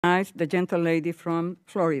The gentle lady from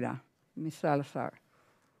Florida, Ms. Salazar.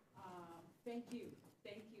 Thank you.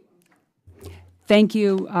 Thank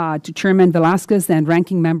you to Chairman Velasquez and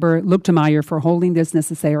Ranking Member Luchtmeyer for holding this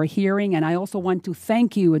necessary hearing. And I also want to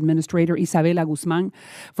thank you, Administrator Isabella Guzman,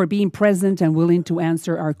 for being present and willing to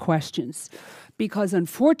answer our questions. Because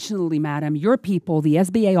unfortunately, Madam, your people, the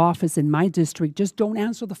SBA office in my district, just don't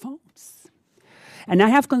answer the phones. And I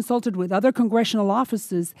have consulted with other congressional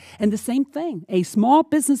offices, and the same thing. A small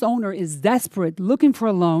business owner is desperate, looking for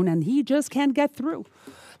a loan, and he just can't get through.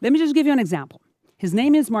 Let me just give you an example. His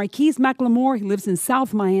name is Marquise McLemore. He lives in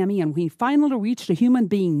South Miami, and he finally reached a human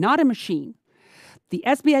being, not a machine. The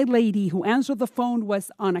SBA lady who answered the phone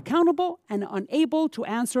was unaccountable and unable to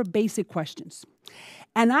answer basic questions.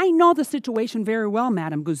 And I know the situation very well,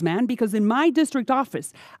 Madam Guzman, because in my district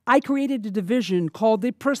office, I created a division called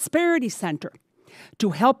the Prosperity Center to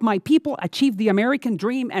help my people achieve the American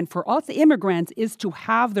dream, and for us immigrants is to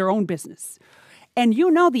have their own business. And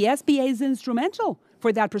you know the SBA is instrumental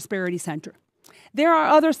for that Prosperity Center. There are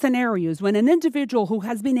other scenarios when an individual who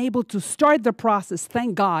has been able to start the process,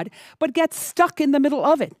 thank God, but gets stuck in the middle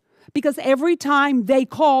of it. Because every time they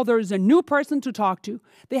call, there's a new person to talk to.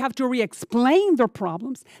 They have to re-explain their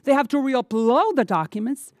problems. They have to re-upload the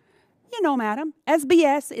documents. You know, Madam,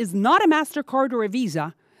 SBS is not a MasterCard or a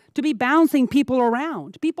Visa to be bouncing people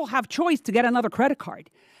around. People have choice to get another credit card.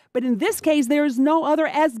 But in this case, there is no other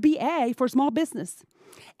SBA for small business.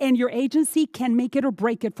 And your agency can make it or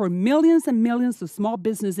break it for millions and millions of small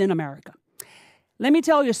business in America. Let me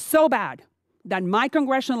tell you so bad that my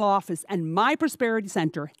congressional office and my Prosperity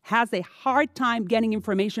Center has a hard time getting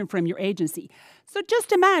information from your agency. So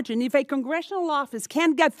just imagine if a congressional office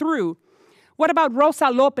can't get through, what about Rosa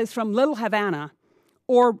Lopez from Little Havana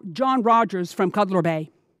or John Rogers from Cutler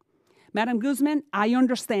Bay? Madam Guzman, I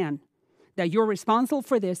understand that you're responsible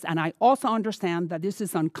for this, and I also understand that this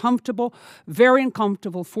is uncomfortable, very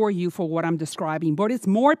uncomfortable for you for what I'm describing, but it's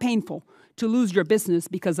more painful to lose your business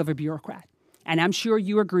because of a bureaucrat. And I'm sure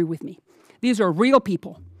you agree with me. These are real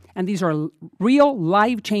people, and these are real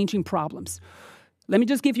life-changing problems. Let me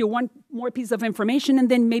just give you one more piece of information, and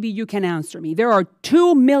then maybe you can answer me. There are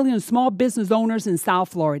 2 million small business owners in South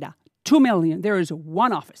Florida. 2 million. There is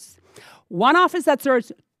one office that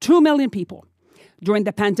serves 2 million people. During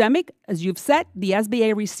the pandemic, as you've said, the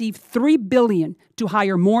SBA received $3 billion to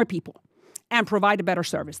hire more people and provide a better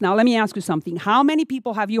service. Now, let me ask you something. How many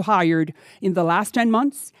people have you hired in the last 10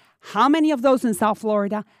 months? How many of those in South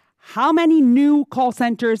Florida? How many new call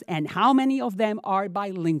centers, and how many of them are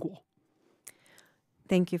bilingual?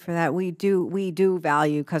 Thank you for that. We do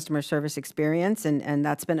value customer service experience, and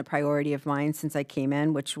that's been a priority of mine since I came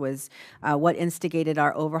in, which was what instigated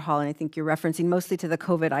our overhaul. And I think you're referencing mostly to the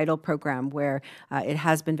COVID EIDL program, where it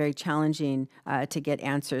has been very challenging to get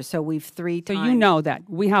answers. So we've So you know that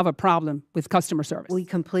we have a problem with customer service. We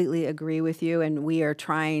completely agree with you, and we are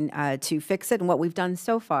trying to fix it. And what we've done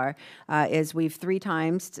so far is we've 3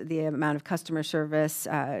 times the amount of customer service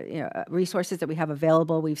resources that we have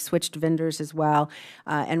available. We've switched vendors as well.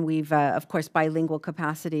 And we've, of course, bilingual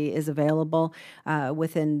capacity is available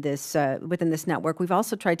within this network. We've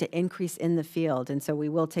also tried to increase in the field, and so we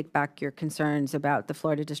will take back your concerns about the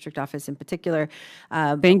Florida District Office in particular.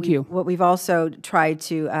 Thank you. What we've also tried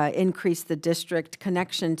to increase the district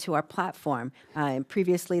connection to our platform.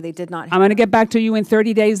 Previously, they did not. I'm going to get back to you in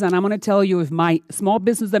 30 days, and I'm going to tell you if my Small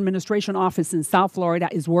Business Administration office in South Florida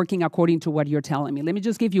is working according to what you're telling me. Let me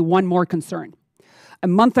just give you one more concern. A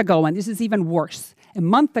month ago, and this is even worse, a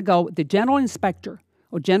month ago, the General Inspector,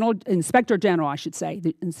 or Inspector General, I should say,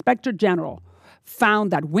 the Inspector General found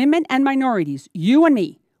that women and minorities, you and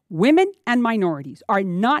me, women and minorities are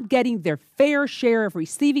not getting their fair share of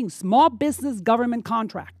receiving small business government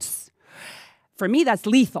contracts. For me, that's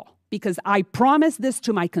lethal, because I promised this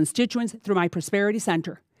to my constituents through my Prosperity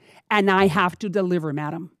Center, and I have to deliver,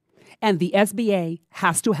 Madam. And the SBA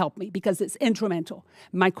has to help me because it's instrumental.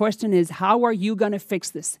 My question is, how are you going to fix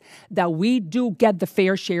this, that we do get the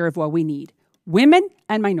fair share of what we need? Women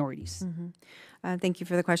and minorities. Mm-hmm. Thank you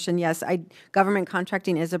for the question. Yes, government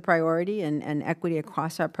contracting is a priority, and equity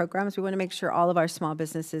across our programs. We want to make sure all of our small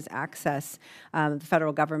businesses access the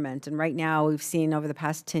federal government. And right now, we've seen over the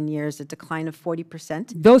past 10 years a decline of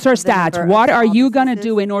 40%. Those are stats. What are you going to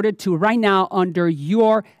do in order to, right now, under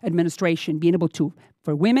your administration, being able to,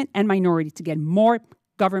 for women and minorities, to get more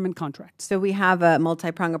government contracts? So we have a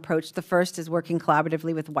multi-pronged approach. The first is working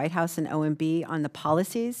collaboratively with White House and OMB on the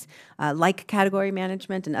policies, like category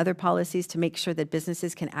management and other policies, to make sure that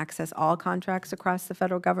businesses can access all contracts across the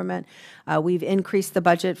federal government. We've increased the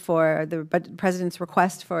budget for the President's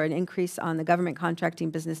request for an increase on the government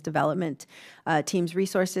contracting business development team's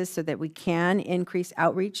resources so that we can increase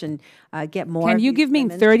outreach and get more. Can you of these give me in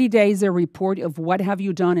women. 30 days a report of what have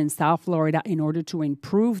you done in South Florida in order to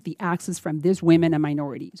improve the access from these women and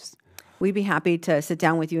minorities? We'd be happy to sit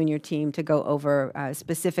down with you and your team to go over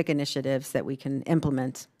specific initiatives that we can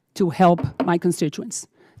implement. To help my constituents.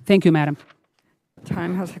 Thank you, Madam.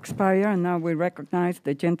 Time has expired, and now we recognize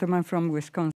the gentleman from Wisconsin.